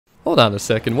Hold on a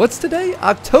second, what's today?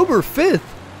 October 5th?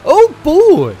 Oh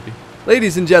boy!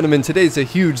 Ladies and gentlemen, today's a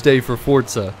huge day for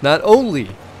Forza. Not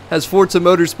only has Forza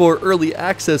Motorsport Early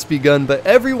Access begun, but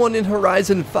everyone in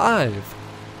Horizon 5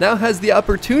 now has the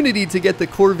opportunity to get the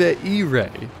Corvette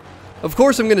E-Ray. Of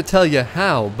course I'm going to tell you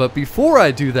how, but before I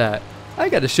do that, I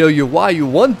gotta show you why you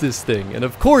want this thing, and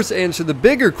of course answer the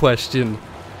bigger question,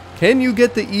 can you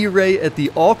get the E-Ray at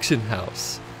the auction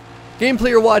house? Gameplay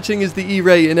you're watching is the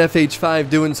E-Ray in FH5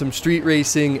 doing some street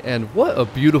racing, and what a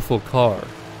beautiful car.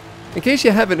 In case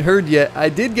you haven't heard yet, I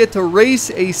did get to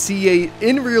race a C8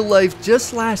 in real life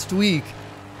just last week,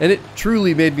 and it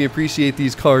truly made me appreciate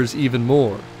these cars even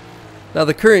more. Now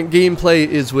the current gameplay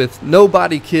is with no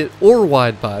body kit or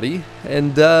wide body,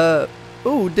 and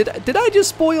oh, did I just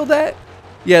spoil that?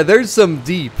 Yeah, there's some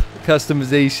deep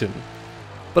customization.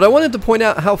 But I wanted to point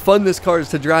out how fun this car is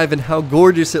to drive and how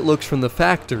gorgeous it looks from the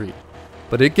factory.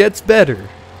 But it gets better.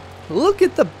 Look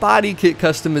at the body kit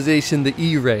customization the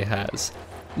E-Ray has.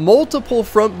 Multiple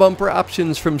front bumper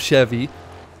options from Chevy,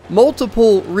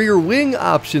 multiple rear wing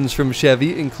options from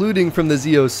Chevy, including from the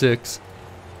Z06,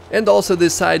 and also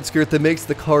this side skirt that makes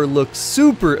the car look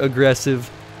super aggressive.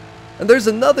 And there's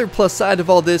another plus side of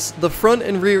all this, the front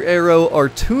and rear aero are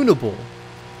tunable.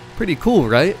 Pretty cool,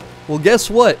 right? Well, guess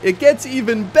what? It gets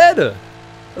even better.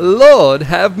 Lord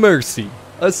have mercy.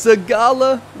 A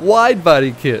Sagala wide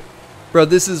body kit. Bro,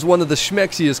 this is one of the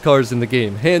schmexiest cars in the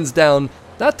game, hands down.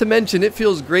 Not to mention, it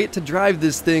feels great to drive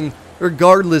this thing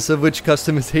regardless of which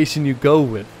customization you go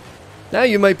with. Now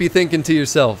you might be thinking to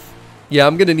yourself, yeah,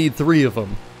 I'm gonna need 3 of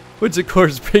them. Which of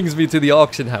course brings me to the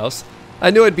auction house.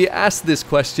 I knew I'd be asked this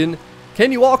question,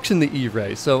 can you auction the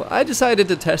E-Ray? So I decided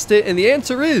to test it, and the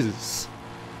answer is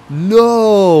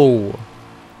no.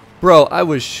 Bro, I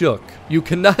was shook. You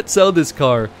cannot sell this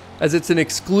car, as it's an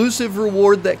exclusive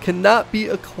reward that cannot be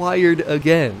acquired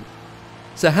again.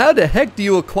 So how the heck do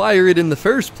you acquire it in the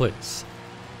first place?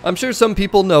 I'm sure some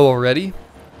people know already.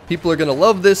 People are gonna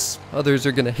love this, others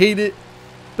are gonna hate it,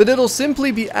 but it'll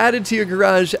simply be added to your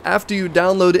garage after you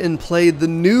download and play the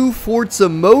new Forza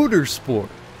Motorsport.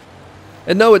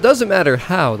 And no, it doesn't matter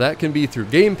how, that can be through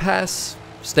Game Pass,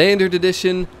 Standard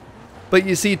Edition, but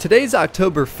you see, today's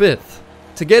October 5th.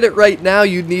 To get it right now,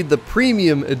 you'd need the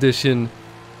Premium Edition,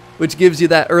 which gives you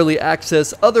that early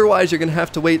access. Otherwise, you're going to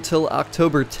have to wait till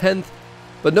October 10th.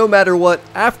 But no matter what,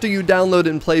 after you download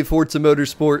and play Forza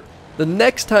Motorsport, the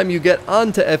next time you get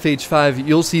onto FH5,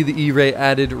 you'll see the E-Ray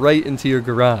added right into your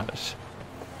garage.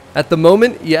 At the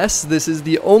moment, yes, this is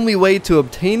the only way to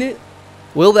obtain it.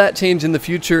 Will that change in the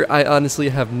future? I honestly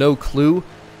have no clue.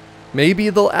 Maybe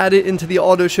they'll add it into the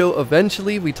auto show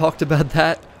eventually. We talked about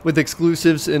that with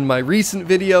exclusives in my recent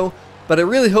video. But I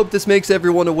really hope this makes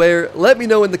everyone aware. Let me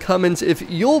know in the comments if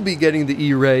you'll be getting the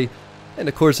E-Ray. And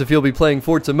of course, if you'll be playing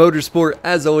Forza Motorsport.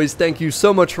 As always, thank you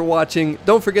so much for watching.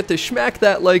 Don't forget to smack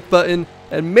that like button.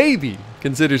 And maybe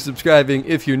consider subscribing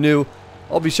if you're new.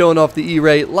 I'll be showing off the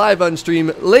E-Ray live on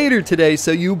stream later today.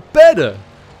 So you better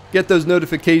get those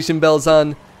notification bells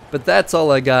on. But that's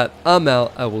all I got. I'm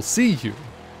out. I will see you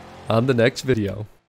on the next video.